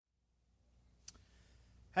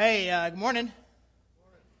Hey, good morning.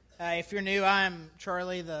 If you're new, I'm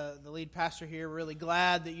Charlie, the lead pastor here. Really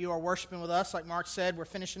glad that you are worshiping with us. Like Mark said, we're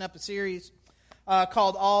finishing up a series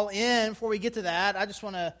called All In. Before we get to that, I just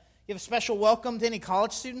want to give a special welcome to any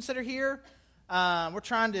college students that are here. We're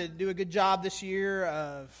trying to do a good job this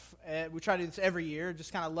year. We try to do this every year,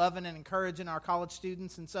 just kind of loving and encouraging our college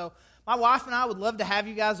students. And so my wife and I would love to have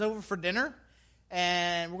you guys over for dinner.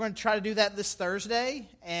 And we're going to try to do that this Thursday.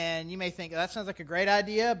 And you may think, that sounds like a great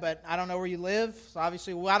idea, but I don't know where you live. So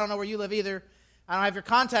obviously, I don't know where you live either. I don't have your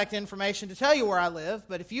contact information to tell you where I live.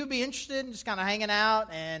 But if you'd be interested in just kind of hanging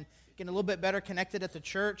out and getting a little bit better connected at the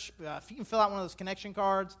church, if you can fill out one of those connection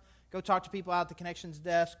cards, go talk to people out at the connections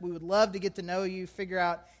desk. We would love to get to know you, figure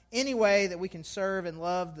out any way that we can serve and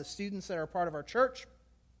love the students that are a part of our church.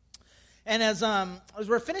 And as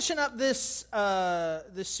we're finishing up this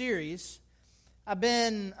series, I've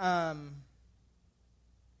been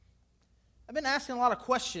asking a lot of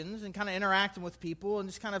questions and kind of interacting with people and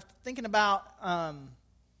just kind of thinking about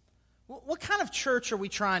what kind of church are we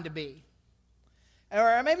trying to be?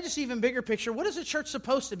 Or maybe just even bigger picture, what is a church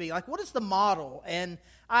supposed to be? Like, what is the model? And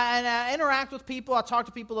I interact with people, I talk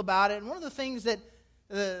to people about it, and one of the things that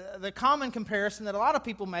the common comparison that a lot of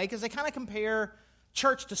people make is they kind of compare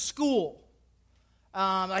church to school.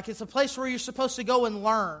 Like it's a place where you're supposed to go and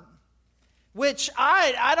learn. Which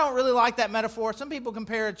I don't really like that metaphor. Some people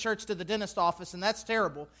compare a church to the dentist office, and that's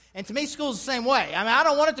terrible. And to me, school's the same way. I mean, I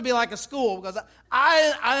don't want it to be like a school because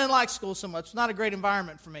I didn't like school so much. It's not a great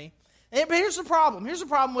environment for me. But here's the problem. Here's the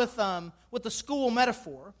problem with the school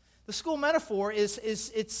metaphor. The school metaphor is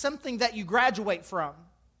it's something that you graduate from,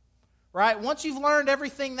 right? Once you've learned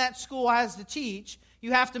everything that school has to teach,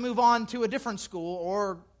 you have to move on to a different school,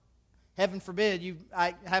 or heaven forbid,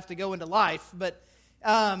 I have to go into life. But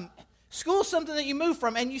school is something that you move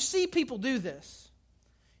from, and you see people do this.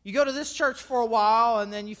 You go to this church for a while,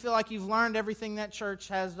 and then you feel like you've learned everything that church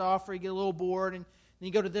has to offer. You get a little bored, and then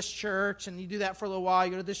you go to this church, and you do that for a little while.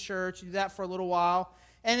 You go to this church, you do that for a little while.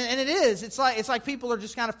 And it's like people are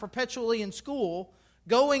just kind of perpetually in school,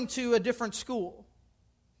 going to a different school.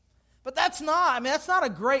 But that's not a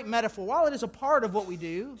great metaphor. While it is a part of what we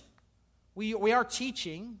do, we are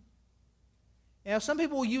teaching. You know, some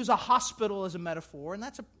people will use a hospital as a metaphor, and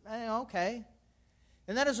that's okay.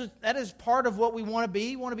 And that is part of what we want to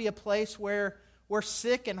be. We want to be a place where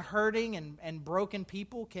sick and hurting and broken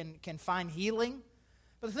people can find healing.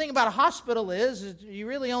 But the thing about a hospital is you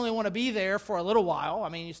really only want to be there for a little while. I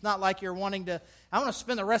mean, it's not like you're wanting to, I want to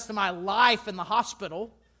spend the rest of my life in the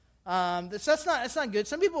hospital. That's not good.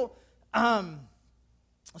 Some people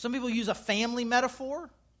use a family metaphor.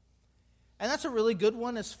 And that's a really good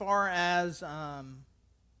one as far as, the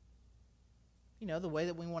way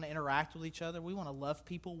that we want to interact with each other. We want to love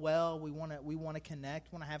people well. We want to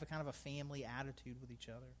connect. We want to have a kind of a family attitude with each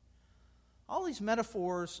other. All these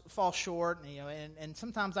metaphors fall short, and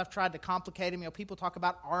sometimes I've tried to complicate them. People talk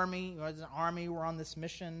about army. As an army, we're on this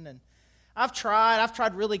mission. And I've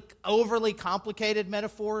tried really overly complicated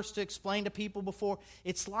metaphors to explain to people before.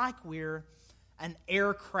 It's like we're an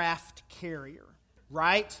aircraft carrier,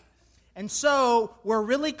 right? And so we're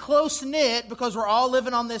really close-knit because we're all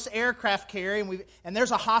living on this aircraft carrier, and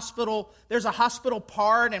there's a hospital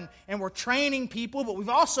part, and we're training people, but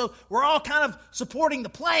we're all kind of supporting the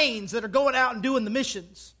planes that are going out and doing the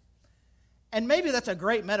missions. And maybe that's a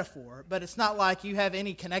great metaphor, but it's not like you have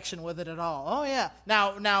any connection with it at all. Oh yeah.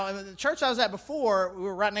 Now in the church I was at before, we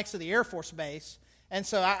were right next to the Air Force Base, and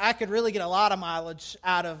so I could really get a lot of mileage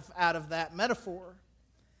out of that metaphor.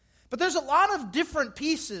 But there's a lot of different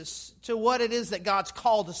pieces to what it is that God's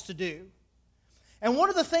called us to do. And one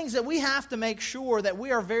of the things that we have to make sure that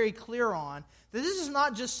we are very clear on, that this is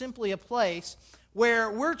not just simply a place where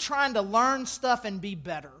we're trying to learn stuff and be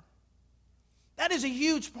better. That is a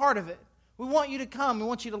huge part of it. We want you to come. We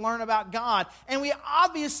want you to learn about God. And we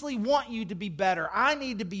obviously want you to be better. I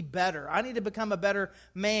need to be better. I need to become a better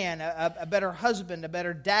man, a better husband, a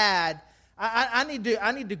better dad. I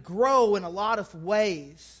need to grow in a lot of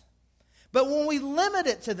ways. But when we limit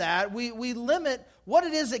it to that, we limit what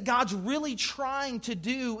it is that God's really trying to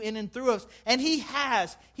do in and through us. And He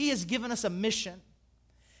has given us a mission.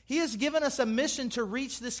 He has given us a mission to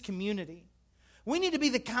reach this community. We need to be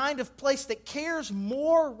the kind of place that cares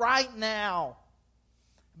more right now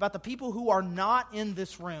about the people who are not in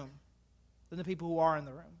this room than the people who are in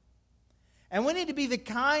the room. And we need to be the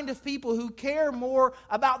kind of people who care more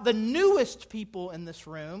about the newest people in this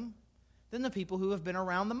room than the people who have been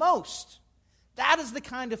around the most. That is the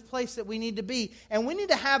kind of place that we need to be. And we need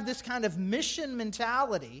to have this kind of mission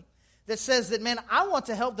mentality that says that, man, I want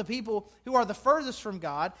to help the people who are the furthest from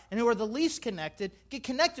God and who are the least connected get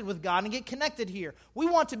connected with God and get connected here. We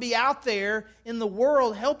want to be out there in the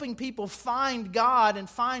world helping people find God and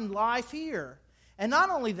find life here. And not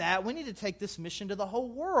only that, we need to take this mission to the whole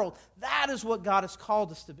world. That is what God has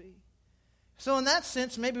called us to be. So in that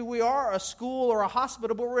sense, maybe we are a school or a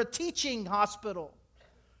hospital, but we're a teaching hospital.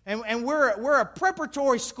 And we're a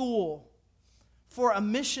preparatory school for a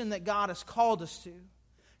mission that God has called us to.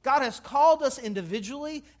 God has called us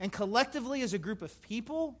individually and collectively as a group of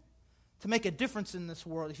people to make a difference in this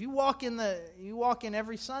world. If you walk in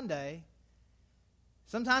every Sunday,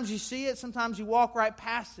 sometimes you see it, sometimes you walk right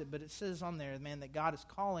past it, but it says on there, man, that God is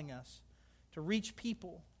calling us to reach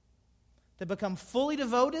people, to become fully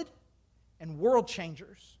devoted and world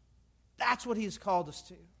changers. That's what He has called us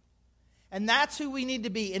to. And that's who we need to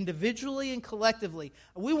be individually and collectively.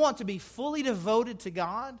 We want to be fully devoted to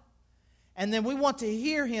God, and then we want to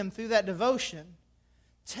hear Him through that devotion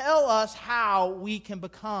tell us how we can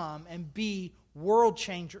become and be world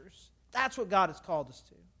changers. That's what God has called us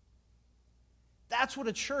to. That's what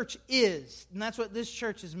a church is, and that's what this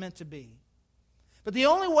church is meant to be. But the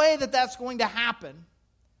only way that that's going to happen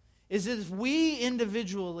is if we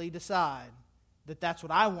individually decide that that's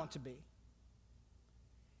what I want to be.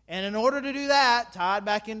 And in order to do that, tied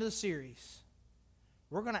back into the series,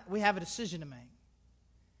 we have a decision to make.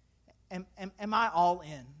 Am I all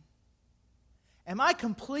in? Am I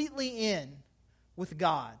completely in with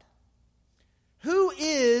God? Who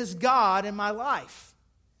is God in my life?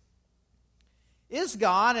 Is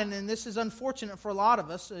God, and this is unfortunate for a lot of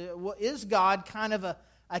us, is God kind of a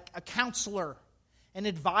counselor, an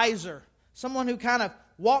advisor, someone who kind of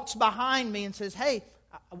walks behind me and says, hey,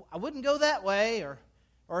 I wouldn't go that way,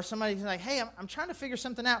 or somebody's like, hey, I'm trying to figure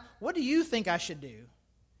something out. What do you think I should do?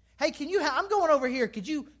 Hey, I'm going over here. Could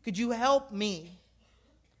you help me?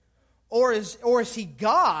 Or is He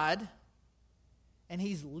God and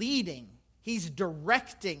He's leading? He's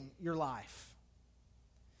directing your life.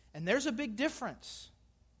 And there's a big difference.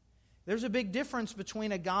 There's a big difference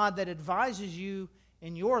between a God that advises you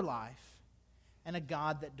in your life and a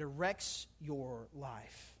God that directs your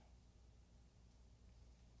life.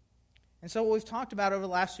 And so what we've talked about over the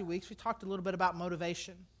last few weeks, we talked a little bit about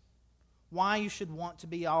motivation. Why you should want to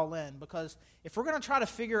be all in. Because if we're going to try to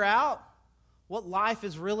figure out what life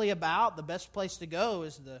is really about, the best place to go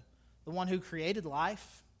is the one who created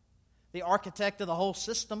life, the architect of the whole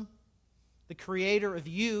system, the creator of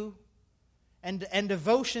you, and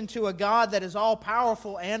devotion to a God that is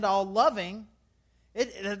all-powerful and all-loving.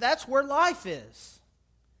 That's where life is.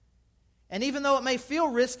 And even though it may feel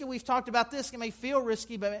risky, we've talked about this, it may feel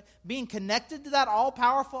risky, but being connected to that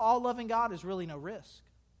all-powerful, all-loving God is really no risk.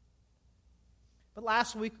 But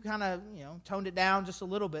last week we kind of, toned it down just a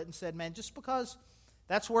little bit and said, man, just because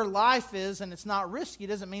that's where life is and it's not risky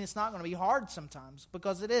doesn't mean it's not going to be hard sometimes,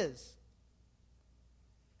 because it is.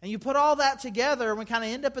 And you put all that together and we kind of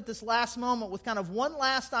end up at this last moment with kind of one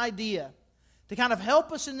last idea to kind of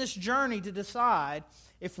help us in this journey to decide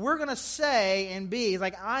if we're going to say and be,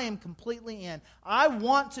 like, I am completely in. I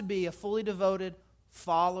want to be a fully devoted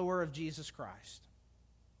follower of Jesus Christ.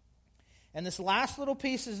 And this last little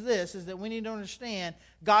piece is that we need to understand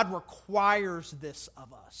God requires this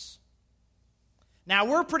of us. Now,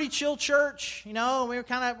 we're a pretty chill church, we're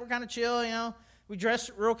kind of chill, We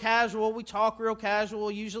dress real casual, we talk real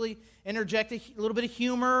casual, usually interject a little bit of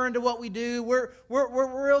humor into what we do. We're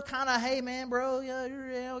real kind of, hey man, bro,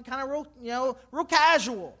 kind of real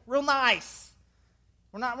casual, real nice.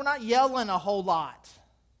 We're not yelling a whole lot.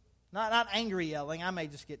 Not angry yelling. I may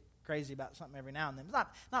just get crazy about something every now and then.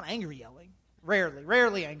 It's not angry yelling.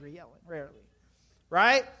 Rarely angry yelling. Rarely.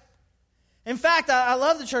 Right? In fact, I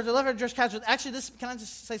love the church. I love our dress casual. Actually, can I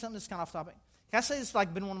just say something that's kind of off topic? Can I say it's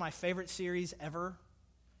been one of my favorite series ever?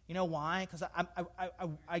 You know why? Because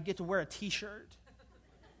I get to wear a T-shirt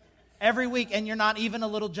every week, and you're not even a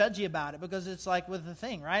little judgy about it, because it's like with the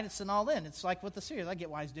thing, right? It's an all-in. It's like with the series. I get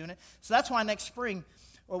why he's doing it. So that's why next spring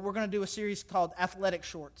we're going to do a series called Athletic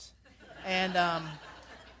Shorts. And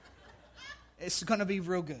it's going to be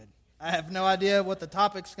real good. I have no idea what the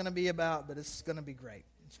topic's going to be about, but it's going to be great.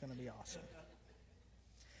 It's going to be awesome.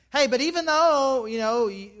 Hey, but even though,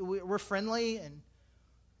 we're friendly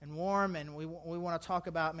and warm, and we want to talk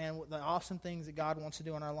about, man, the awesome things that God wants to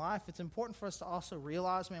do in our life, it's important for us to also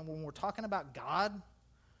realize, man, when we're talking about God,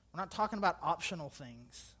 we're not talking about optional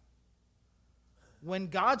things. When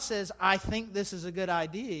God says, I think this is a good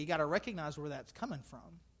idea, you got to recognize where that's coming from.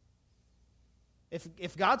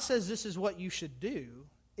 If God says this is what you should do,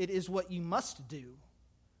 it is what you must do,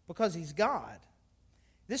 because He's God.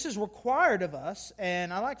 This is required of us,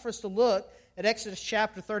 and I'd like for us to look at Exodus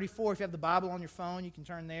chapter 34. If you have the Bible on your phone, you can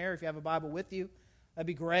turn there. If you have a Bible with you, that'd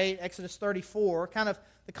be great. Exodus 34, kind of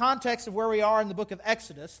the context of where we are in the book of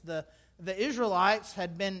Exodus. The Israelites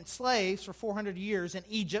had been slaves for 400 years in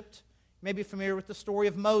Egypt. You may be familiar with the story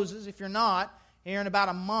of Moses. If you're not, here in about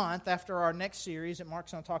a month after our next series that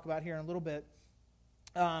Mark's going to talk about here in a little bit,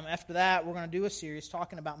 after that, we're going to do a series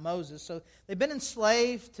talking about Moses. So they've been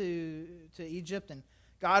enslaved to Egypt, and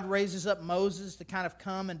God raises up Moses to kind of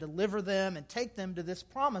come and deliver them and take them to this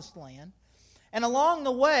promised land. And along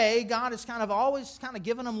the way, God has always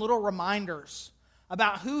given them little reminders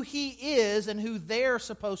about who He is and who they're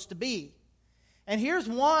supposed to be. And here's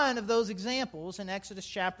one of those examples in Exodus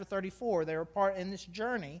chapter 34. They were part in this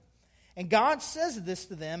journey. And God says this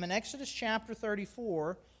to them in Exodus chapter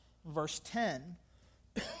 34, verse 10.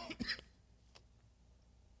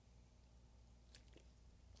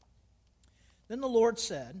 Then the Lord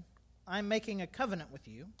said, I am making a covenant with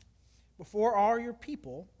you. Before all your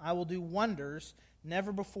people, I will do wonders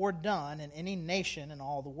never before done in any nation in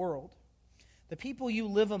all the world. The people you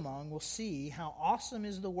live among will see how awesome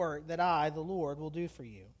is the work that I, the Lord, will do for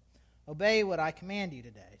you. Obey what I command you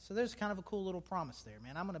today. So there's kind of a cool little promise there,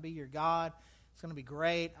 man. I'm going to be your God. It's going to be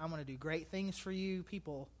great. I'm going to do great things for you.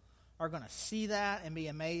 People are going to see that and be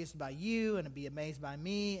amazed by you and be amazed by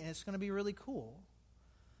me, and it's going to be really cool.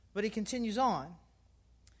 But He continues on.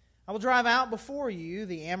 I will drive out before you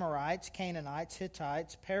the Amorites, Canaanites,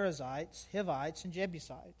 Hittites, Perizzites, Hivites, and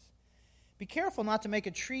Jebusites. Be careful not to make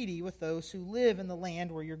a treaty with those who live in the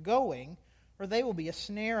land where you're going, or they will be a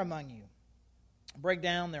snare among you. Break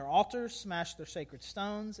down their altars, smash their sacred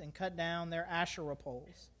stones, and cut down their Asherah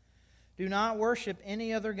poles. Do not worship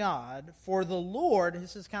any other god, for the Lord,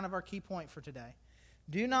 this is kind of our key point for today.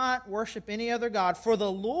 Do not worship any other god, for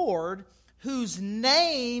the Lord, whose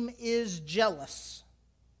name is jealous,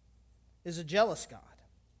 is a jealous God.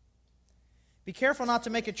 Be careful not to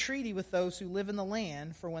make a treaty with those who live in the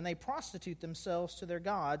land, for when they prostitute themselves to their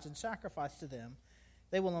gods and sacrifice to them,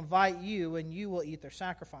 they will invite you, and you will eat their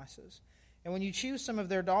sacrifices. And when you choose some of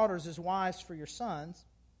their daughters as wives for your sons,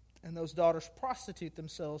 and those daughters prostitute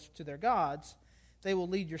themselves to their gods, they will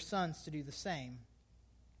lead your sons to do the same.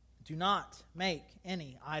 Do not make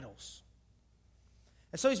any idols.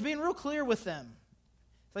 And so He's being real clear with them.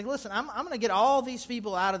 It's like, listen, I'm going to get all these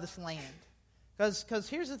people out of this land. Because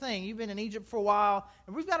here's the thing, you've been in Egypt for a while,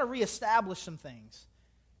 and we've got to reestablish some things.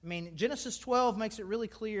 I mean, Genesis 12 makes it really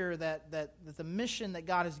clear that the mission that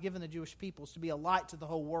God has given the Jewish people is to be a light to the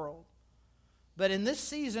whole world. But in this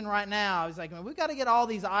season right now, He's like, man, we've got to get all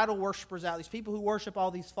these idol worshipers out, these people who worship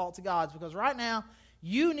all these false gods, because right now,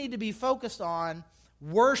 you need to be focused on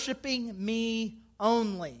worshiping me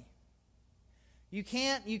only. You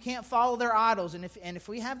can't follow their idols, and if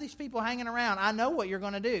we have these people hanging around, I know what you're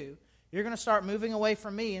going to do. You're going to start moving away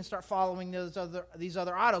from me and start following these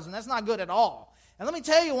other idols, and that's not good at all. And let me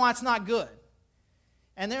tell you why it's not good.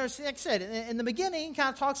 And there's, like I said, in the beginning, He kind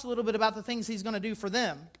of talks a little bit about the things He's going to do for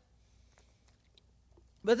them.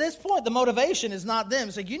 But at this point, the motivation is not them.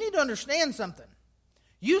 It's like, you need to understand something.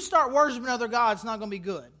 You start worshiping other gods, it's not going to be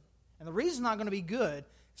good. And the reason it's not going to be good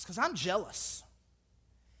is because I'm jealous.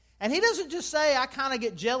 And He doesn't just say, I kind of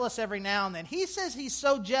get jealous every now and then. He says He's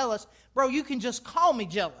so jealous, bro, you can just call me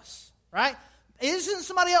jealous, right? It isn't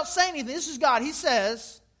somebody else saying anything. This is God. He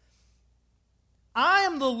says, I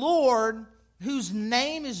am the Lord whose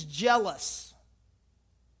name is jealous.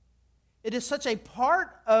 It is such a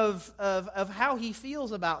part of how He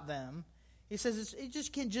feels about them. He says it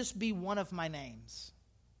just can just be one of my names.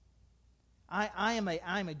 I am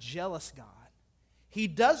a jealous God. He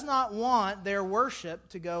does not want their worship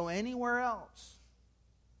to go anywhere else.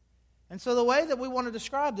 And so the way that we want to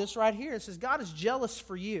describe this right here, it says God is jealous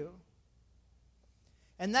for you.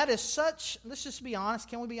 And that is such, let's just be honest.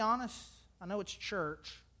 Can we be honest? I know it's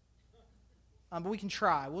church, but we can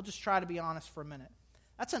try. We'll just try to be honest for a minute.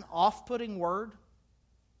 That's an off-putting word.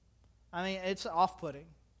 I mean, it's off-putting.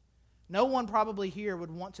 No one probably here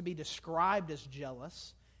would want to be described as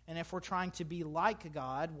jealous. And if we're trying to be like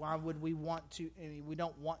God, why would we want to? We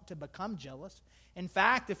don't want to become jealous. In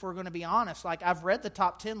fact, if we're going to be honest, like I've read the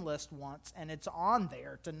top 10 list once, and it's on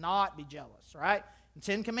there to not be jealous, right? The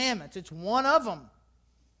 10 Commandments, it's one of them.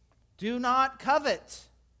 Do not covet,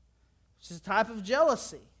 which is a type of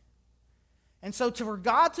jealousy. And so for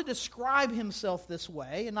God to describe Himself this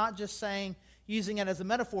way, and not just using it as a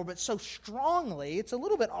metaphor, but so strongly, it's a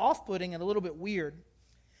little bit off-putting and a little bit weird.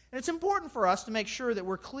 And it's important for us to make sure that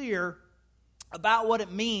we're clear about what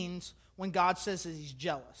it means when God says that He's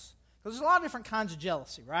jealous. Because there's a lot of different kinds of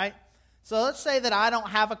jealousy, right? So let's say that I don't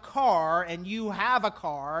have a car and you have a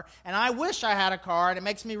car, and I wish I had a car, and it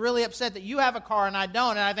makes me really upset that you have a car and I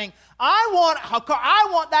don't, and I think, I want a car. I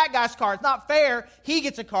want that guy's car. It's not fair. He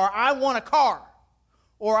gets a car. I want a car.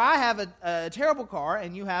 Or I have a terrible car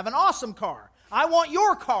and you have an awesome car. I want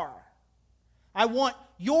your car. I want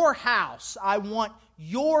your house. I want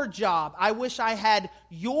your job. I wish I had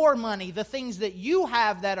your money. The things that you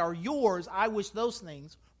have that are yours, I wish those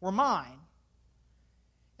things were mine.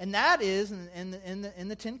 And that is, in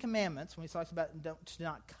the Ten Commandments, when he talks about do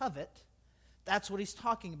not covet, that's what he's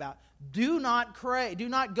talking about. Do not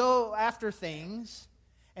go after things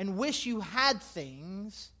and wish you had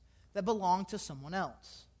things that belong to someone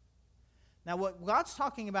else. Now, what God's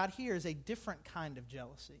talking about here is a different kind of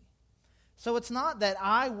jealousy. So it's not that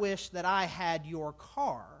I wish that I had your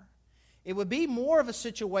car. It would be more of a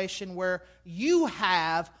situation where you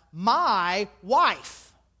have my wife.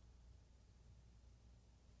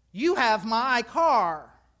 You have my car.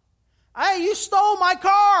 Hey, you stole my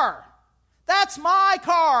car. That's my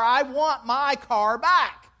car. I want my car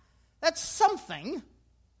back. That's something.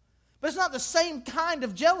 But it's not the same kind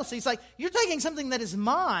of jealousy. It's like you're taking something that is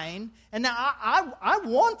mine, and now I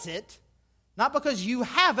want it, not because you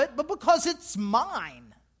have it, but because it's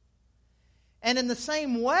mine. And in the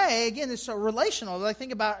same way, again, it's so relational. I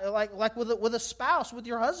think about like with a spouse, with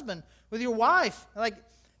your husband, with your wife. Like,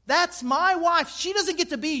 that's my wife. She doesn't get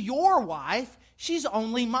to be your wife. She's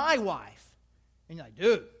only my wife. And you're like,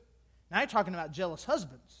 dude, now you're talking about jealous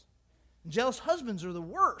husbands. And jealous husbands are the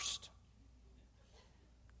worst.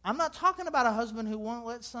 I'm not talking about a husband who won't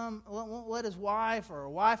let his wife, or a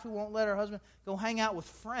wife who won't let her husband go hang out with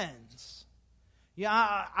friends.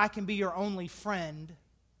 Yeah, I can be your only friend,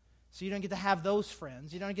 so you don't get to have those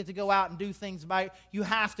friends. You don't get to go out and do things you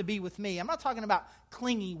have to be with me. I'm not talking about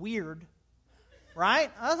clingy weird.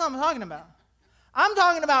 Right? That's what I'm talking about. I'm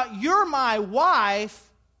talking about you're my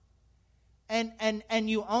wife, and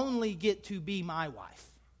you only get to be my wife.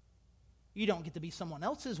 You don't get to be someone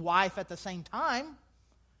else's wife at the same time.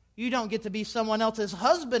 You don't get to be someone else's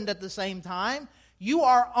husband at the same time. You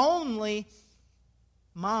are only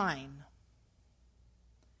mine.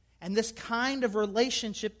 And this kind of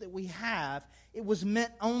relationship that we have, it was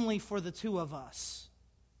meant only for the two of us.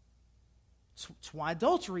 That's why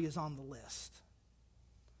adultery is on the list.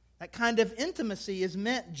 That kind of intimacy is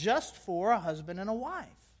meant just for a husband and a wife.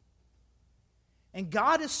 And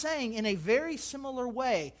God is saying in a very similar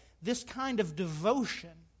way, this kind of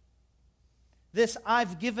devotion, this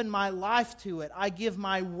I've given my life to it, I give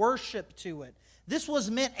my worship to it, this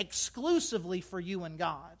was meant exclusively for you and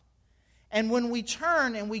God. And when we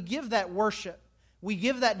turn and we give that worship, we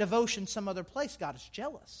give that devotion some other place, God is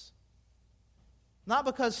jealous. Not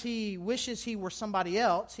because He wishes He were somebody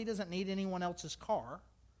else. He doesn't need anyone else's car.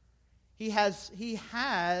 He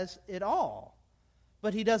has it all,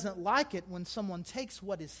 but He doesn't like it when someone takes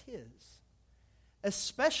what is His,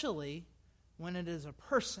 especially when it is a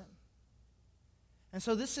person. And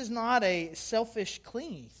so this is not a selfish,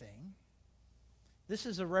 clingy thing. This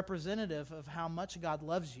is a representative of how much God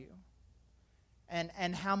loves you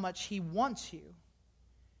and how much He wants you.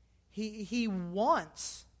 He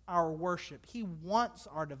wants our worship. He wants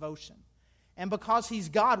our devotion. And because He's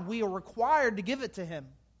God, we are required to give it to Him.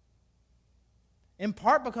 In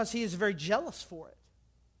part because He is very jealous for it.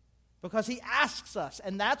 Because He asks us,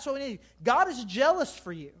 and that's what we need. God is jealous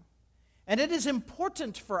for you. And it is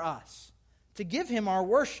important for us to give Him our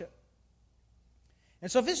worship.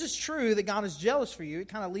 And so if this is true, that God is jealous for you, it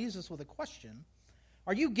kind of leaves us with a question.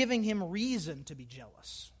 Are you giving Him reason to be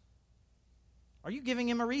jealous? Are you giving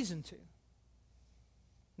Him a reason to?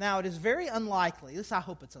 Now, it is very unlikely, at least I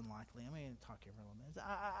hope it's unlikely. I'm going to talk here for a little minute.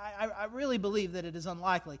 I really believe that it is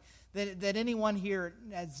unlikely that anyone here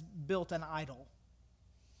has built an idol.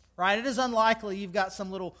 Right? It is unlikely you've got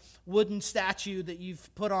some little wooden statue that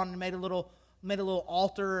you've put on and made a little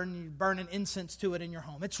altar and you're burning incense to it in your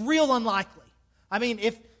home. It's real unlikely. I mean,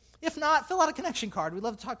 if not, fill out a connection card. We'd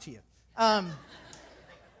love to talk to you.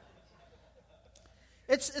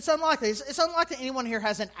 It's unlikely. It's unlikely anyone here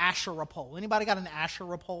has an Asherah pole. Anybody got an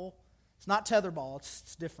Asherah pole? It's not tetherball.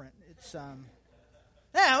 It's different. It's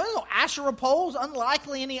there's no Asherah poles.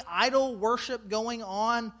 Unlikely any idol worship going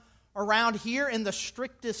on around here in the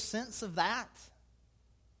strictest sense of that.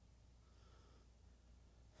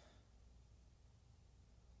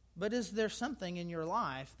 But is there something in your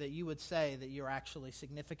life that you would say that you're actually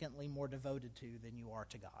significantly more devoted to than you are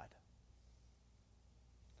to God?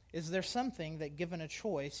 Is there something that, given a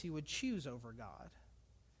choice, you would choose over God?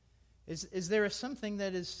 Is there something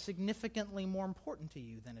that is significantly more important to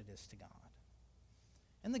you than it is to God?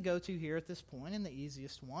 And the go-to here at this point, and the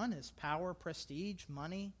easiest one, is power, prestige,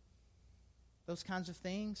 money. those kinds of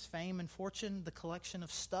things, fame and fortune, the collection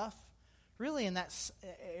of stuff. Really, in that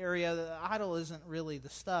area, the idol isn't really the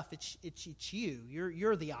stuff. It's you.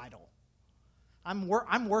 You're the idol.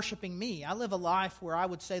 I'm worshiping me. I live a life where I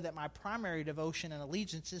would say that my primary devotion and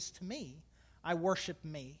allegiance is to me. I worship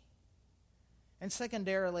me. And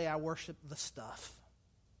secondarily, I worship the stuff.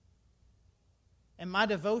 And my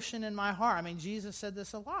devotion in my heart, I mean, Jesus said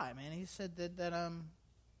this a lot, man. He said that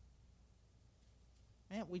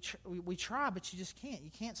man, we try, but you just can't. You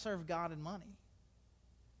can't serve God and money.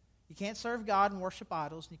 You can't serve God and worship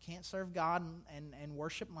idols, and you can't serve God and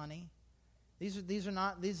worship money. These are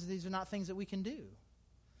not things that we can do.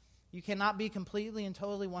 You cannot be completely and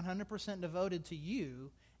totally 100% devoted to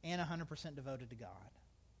you and 100% devoted to God.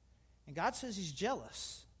 And God says He's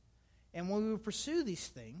jealous. And when we pursue these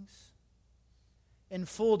things in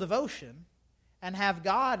full devotion and have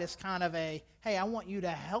God as kind of a, hey, I want you to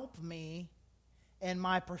help me in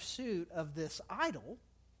my pursuit of this idol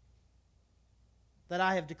that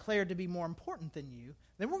I have declared to be more important than you,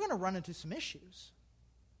 then we're going to run into some issues.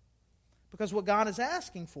 Because what God is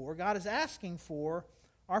asking for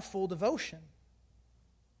our full devotion.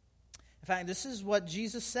 In fact, this is what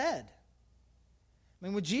Jesus said. I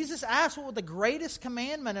mean, when Jesus asked what the greatest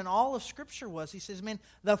commandment in all of Scripture was, He says, man,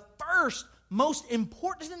 the first, most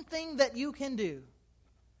important thing that you can do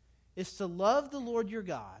is to love the Lord your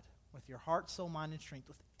God with your heart, soul, mind, and strength,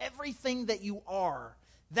 with everything that you are.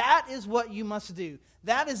 That is what you must do.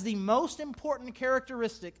 That is the most important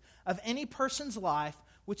characteristic of any person's life,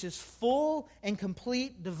 which is full and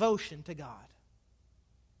complete devotion to God.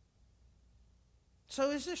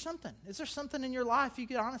 So is there something? Is there something in your life you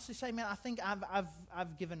could honestly say, man, I think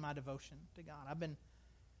I've given my devotion to God.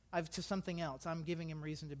 I've to something else. I'm giving Him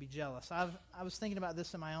reason to be jealous. I was thinking about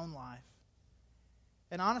this in my own life.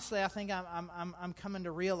 And honestly, I think I'm coming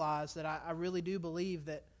to realize that I really do believe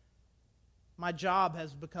that my job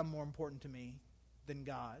has become more important to me than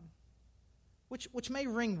God. Which may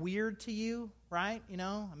ring weird to you, right? You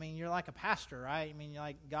know, I mean, you're like a pastor, right? I mean,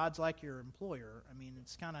 God's like your employer. I mean,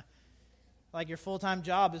 it's kind of like your full-time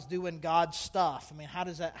job is doing God's stuff. I mean, how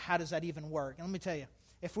does that even work? And let me tell you,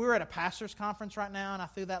 if we were at a pastor's conference right now and I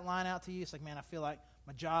threw that line out to you, it's like, man, I feel like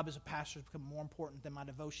my job as a pastor has become more important than my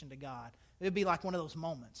devotion to God. It would be like one of those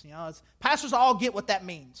moments, you know. Pastors all get what that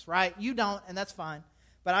means, right? You don't, and that's fine.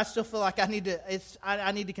 But I still feel like I need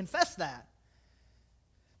to confess that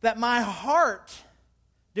my heart,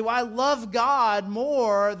 do I love God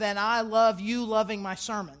more than I love you loving my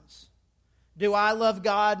sermons? Do I love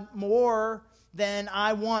God more than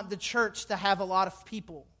I want the church to have a lot of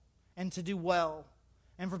people and to do well?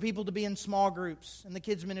 And for people to be in small groups and the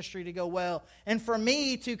kids' ministry to go well? And for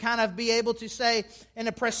me to kind of be able to say in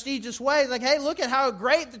a prestigious way, like, hey, look at how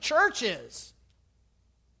great the church is.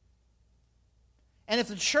 And if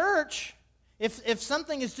the church, if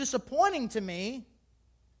something is disappointing to me,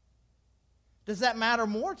 does that matter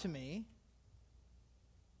more to me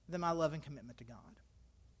than my love and commitment to God?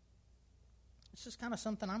 It's just kind of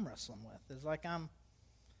something I'm wrestling with. It's like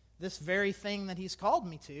this very thing that He's called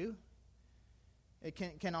me to,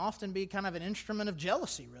 it can often be kind of an instrument of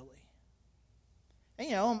jealousy, really. And,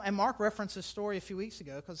 you know, and Mark referenced this story a few weeks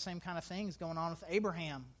ago because the same kind of thing is going on with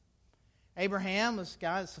Abraham. Abraham was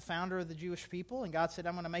the founder of the Jewish people, and God said,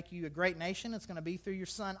 I'm going to make you a great nation. It's going to be through your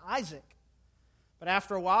son Isaac. But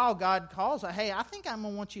after a while, God calls, hey, I think I'm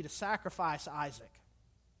going to want you to sacrifice Isaac.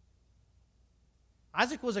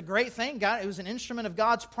 Isaac was a great thing. It was an instrument of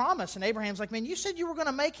God's promise. And Abraham's like, man, you said you were going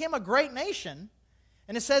to make him a great nation.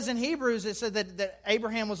 And it says in Hebrews, it said that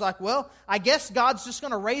Abraham was like, well, I guess God's just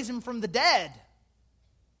going to raise him from the dead.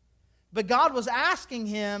 But God was asking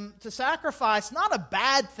him to sacrifice not a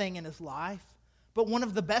bad thing in his life, but one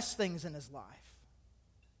of the best things in his life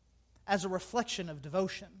as a reflection of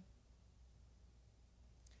devotion.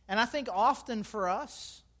 And I think often for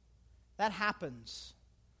us, that happens.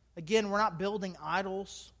 Again, we're not building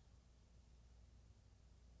idols.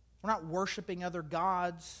 We're not worshiping other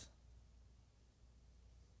gods.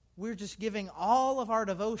 We're just giving all of our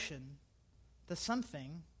devotion to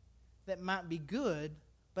something that might be good,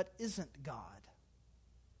 but isn't God.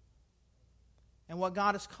 And what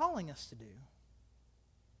God is calling us to do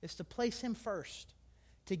is to place Him first,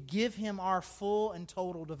 to give Him our full and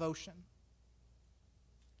total devotion.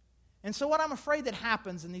 And so what I'm afraid that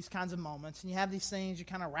happens in these kinds of moments, and you have these things, you're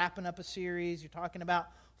kind of wrapping up a series, you're talking about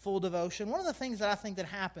full devotion. One of the things that I think that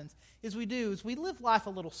happens is we live life a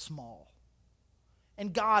little small.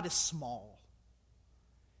 And God is small.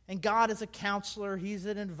 And God is a counselor, He's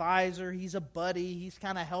an advisor, He's a buddy, He's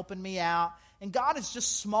kind of helping me out. And God is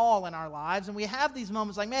just small in our lives. And we have these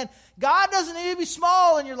moments like, man, God doesn't need to be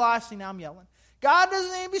small in your life. See, now I'm yelling. God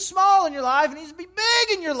doesn't need to be small in your life. He needs to be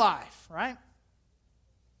big in your life, right?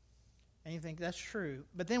 And you think that's true.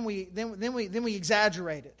 But then we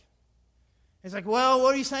exaggerate it. It's like, well,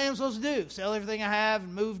 what are you saying I'm supposed to do? Sell everything I have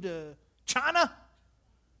and move to China?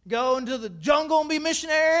 Go into the jungle and be a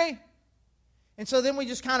missionary? And so then we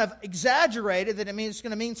just kind of exaggerate it, that it means it's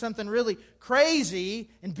going to mean something really crazy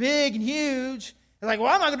and big and huge. And like,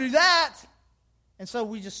 well, I'm not going to do that. And so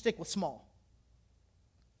we just stick with small.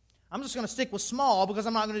 I'm just going to stick with small because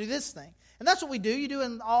I'm not going to do this thing. And that's what we do. You do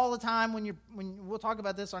it all the time when we'll talk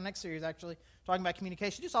about this, our next series actually, talking about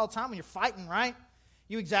communication. You do this all the time when you're fighting, right?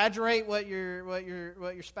 You exaggerate what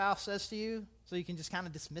your spouse says to you so you can just kind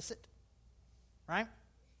of dismiss it, right?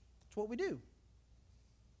 That's what we do.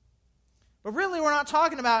 But really, we're not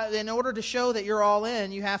talking about, in order to show that you're all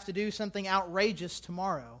in, you have to do something outrageous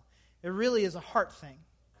tomorrow. It really is a heart thing.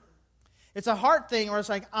 It's a heart thing where it's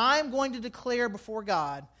like, I'm going to declare before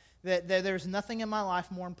God that there's nothing in my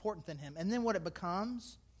life more important than Him. And then what it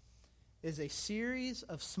becomes is a series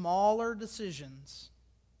of smaller decisions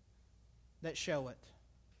that show it.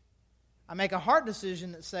 I make a heart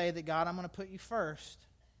decision that say that, God, I'm going to put you first.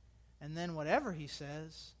 And then whatever He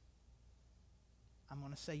says, I'm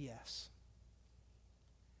going to say yes.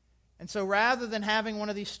 And so rather than having one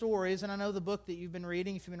of these stories, and I know the book that you've been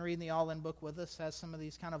reading, if you've been reading the All In book with us, has some of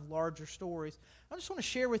these kind of larger stories. I just want to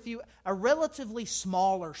share with you a relatively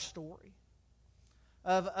smaller story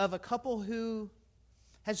of a couple who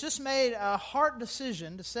has just made a heart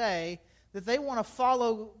decision to say that they want to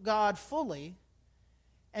follow God fully,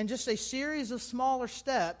 and just a series of smaller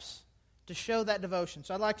steps to show that devotion.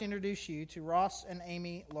 So I'd like to introduce you to Ross and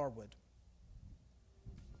Amy Larwood.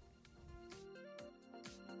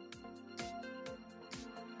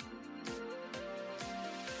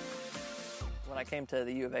 When I came to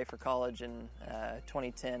the U of A for college in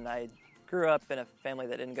 2010, I grew up in a family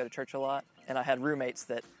that didn't go to church a lot, and I had roommates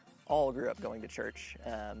that all grew up going to church.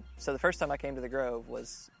 So the first time I came to the Grove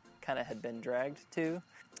was kind of had been dragged to,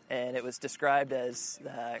 and it was described as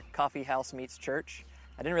coffee house meets church.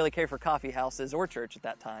 I didn't really care for coffee houses or church at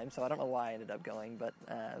that time, so I don't know why I ended up going, but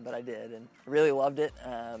I did, and really loved it.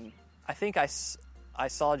 I think I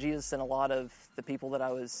saw Jesus in a lot of the people that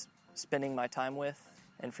I was spending my time with.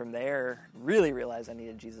 And from there, really realized I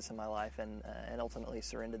needed Jesus in my life, and ultimately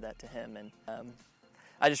surrendered that to Him. And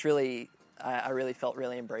I really felt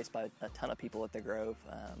really embraced by a ton of people at the Grove,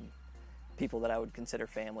 people that I would consider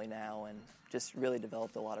family now, and just really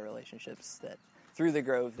developed a lot of relationships that through the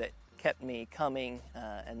Grove that kept me coming,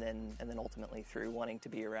 and then ultimately through wanting to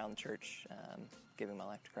be around church, giving my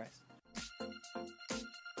life to Christ.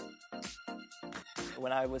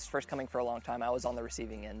 When I was first coming for a long time, I was on the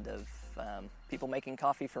receiving end of people making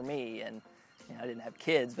coffee for me, and I didn't have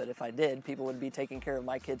kids, but if I did, people would be taking care of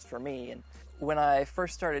my kids for me. And when I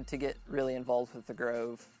first started to get really involved with the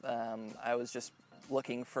Grove, I was just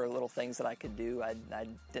looking for little things that I could do. I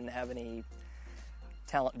didn't have any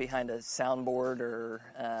talent behind a soundboard, or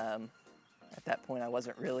at that point I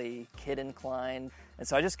wasn't really kid inclined, and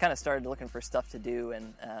so I just kind of started looking for stuff to do.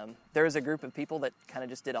 And there was a group of people that kind of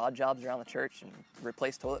just did odd jobs around the church and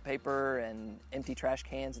replaced toilet paper and empty trash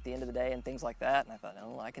cans at the end of the day and things like that, and I thought,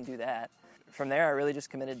 oh, I can do that. From there, I really just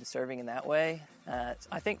committed to serving in that way.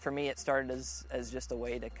 I think for me it started as just a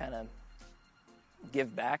way to kind of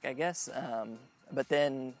give back, I guess, but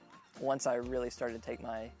then once I really started to take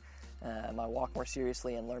my walk more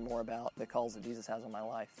seriously and learn more about the calls that Jesus has on my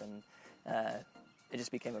life, and it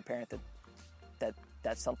just became apparent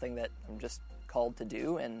that's something that I'm just called to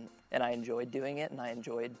do, and I enjoyed doing it, and I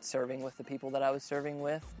enjoyed serving with the people that I was serving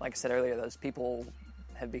with. Like I said earlier, those people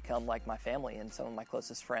have become like my family and some of my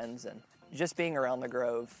closest friends, and just being around the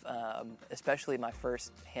Grove, especially my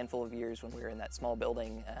first handful of years when we were in that small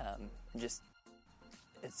building,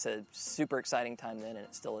 it's a super exciting time then, and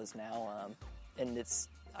it still is now, and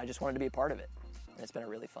I just wanted to be a part of it, and it's been a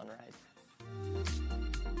really fun ride.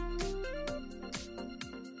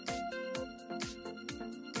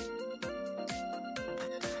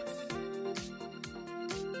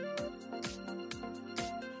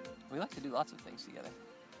 We like to do lots of things together.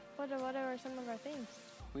 What are some of our things?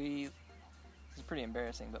 This is pretty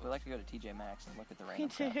embarrassing, but we like to go to TJ Maxx and look at the random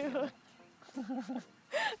Me too.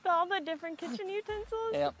 All the different kitchen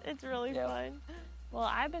utensils. Yep. It's really fun. Well,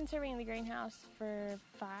 I've been serving in the greenhouse for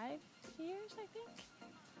 5 years, I think.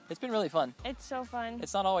 It's been really fun. It's so fun.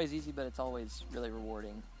 It's not always easy, but it's always really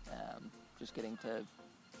rewarding. Just getting to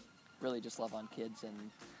really just love on kids and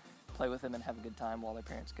play with them and have a good time while their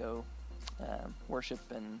parents go worship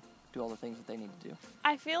and do all the things that they need to do.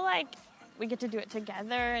 I feel like we get to do it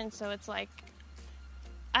together, and so it's like,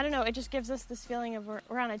 I don't know, it just gives us this feeling of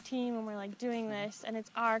we're on a team and we're like doing this, and it's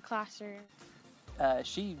our classroom.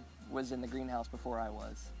 She was in the greenhouse before I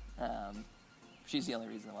was. She's the only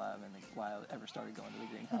reason why I ever started going to the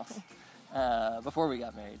greenhouse before we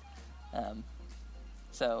got married.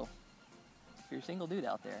 So, if you're a single dude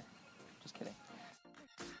out there, just kidding.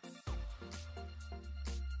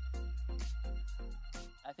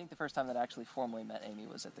 I think the first time that I actually formally met Amy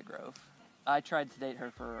was at the Grove. I tried to date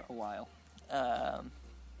her for a while.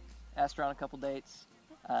 Asked her on a couple dates.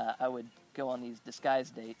 I would go on these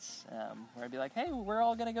disguised dates where I'd be like, hey, we're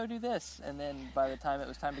all going to go do this. And then by the time it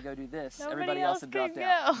was time to go do this, everybody else had dropped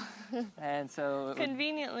out. And so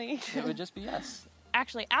Conveniently. It would just be us.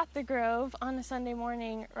 Actually, at the Grove on a Sunday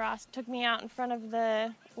morning, Ross took me out in front of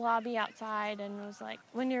the lobby outside and was like,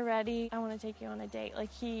 when you're ready, I want to take you on a date.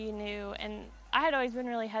 Like, he knew. And I had always been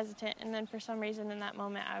really hesitant. And then for some reason in that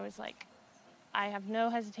moment, I was like, I have no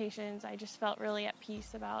hesitations. I just felt really at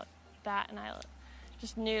peace about that. And I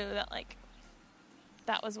just knew that, like,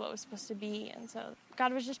 that was what was supposed to be. And so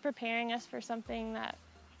God was just preparing us for something that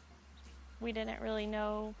we didn't really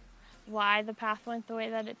know why the path went the way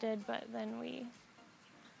that it did, but then we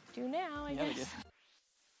do now, I guess. We do.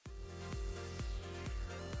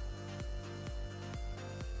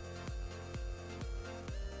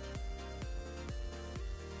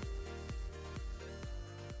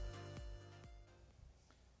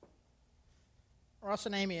 Ross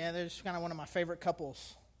and Amy, they're just kind of one of my favorite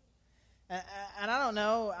couples. And I don't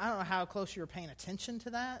know how close you were paying attention to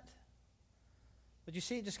that. But you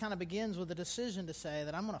see, it just kind of begins with a decision to say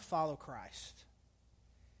that I'm going to follow Christ.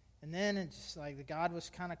 And then it's just like God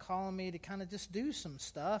was kind of calling me to kind of just do some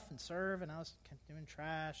stuff and serve, and I was doing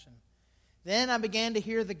trash. And then I began to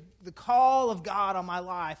hear the call of God on my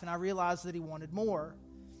life, and I realized that He wanted more.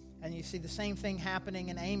 And you see the same thing happening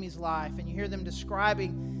in Amy's life, and you hear them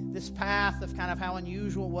describing this path of kind of how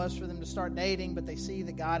unusual it was for them to start dating, but they see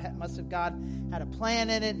that God had a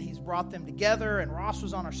plan in it, and He's brought them together. And Ross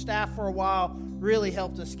was on our staff for a while, really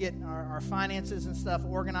helped us get our finances and stuff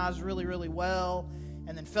organized really, really well,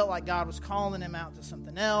 and then felt like God was calling him out to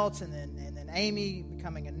something else. And then Amy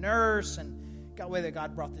becoming a nurse, and whether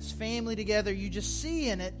God brought this family together. You just see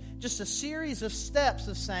in it just a series of steps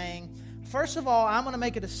of saying, first of all, I'm going to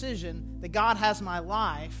make a decision that God has my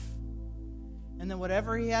life, and then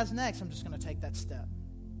whatever He has next, I'm just going to take that step.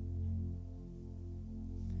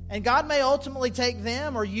 And God may ultimately take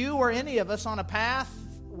them or you or any of us on a path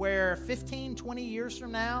where 15, 20 years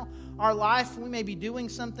from now, our life, we may be doing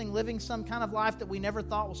something, living some kind of life that we never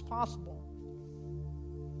thought was possible.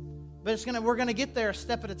 But we're going to get there a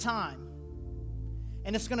step at a time.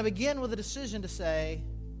 And it's going to begin with a decision to say,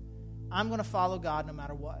 I'm going to follow God no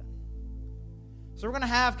matter what. So we're going to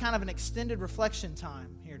have kind of an extended reflection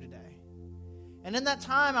time here today. And in that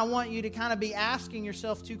time, I want you to kind of be asking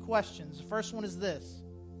yourself two questions. The first one is this: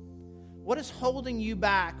 what is holding you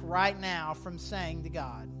back right now from saying to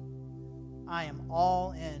God, I am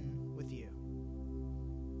all in with you?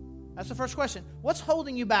 That's the first question. What's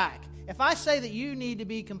holding you back? If I say that you need to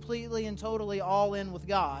be completely and totally all in with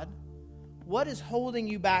God, what is holding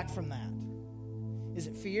you back from that? Is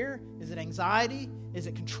it fear? Is it anxiety? Is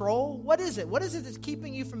it control? What is it? What is it that's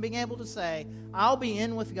keeping you from being able to say, I'll be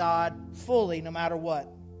in with God fully no matter what?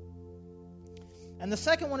 And the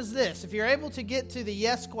second one is this: if you're able to get to the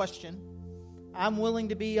yes question, I'm willing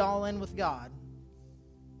to be all in with God.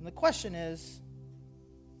 And the question is,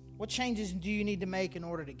 what changes do you need to make in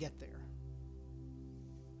order to get there?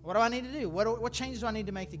 What do I need to do? What changes do I need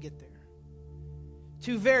to make to get there?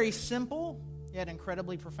 Two very simple yet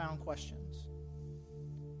incredibly profound questions.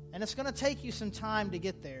 And it's going to take you some time to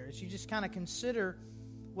get there as you just kind of consider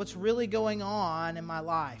what's really going on in my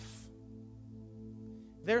life.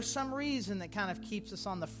 There's some reason that kind of keeps us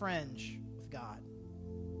on the fringe with God.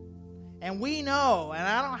 And we know, and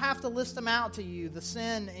I don't have to list them out to you, the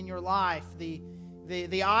sin in your life, the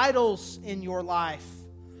idols in your life,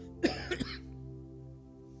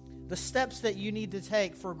 the steps that you need to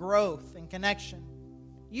take for growth and connection.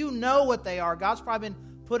 You know what they are. God's probably been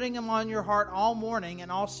putting them on your heart all morning and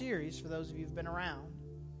all series for those of you who've been around.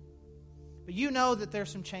 But you know that there's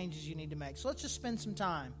some changes you need to make. So let's just spend some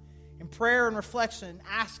time in prayer and reflection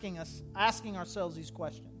asking ourselves these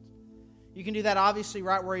questions. You can do that obviously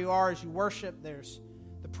right where you are as you worship. There's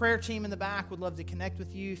the prayer team in the back would love to connect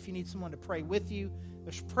with you if you need someone to pray with you.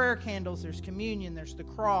 There's prayer candles, there's communion, there's the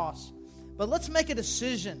cross. But let's make a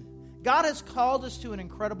decision. God has called us to an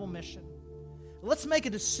incredible mission. Let's make a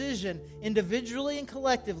decision individually and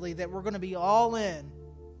collectively that we're going to be all in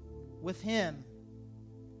with Him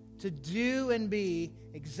to do and be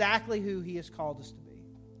exactly who He has called us to be.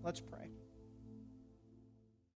 Let's pray.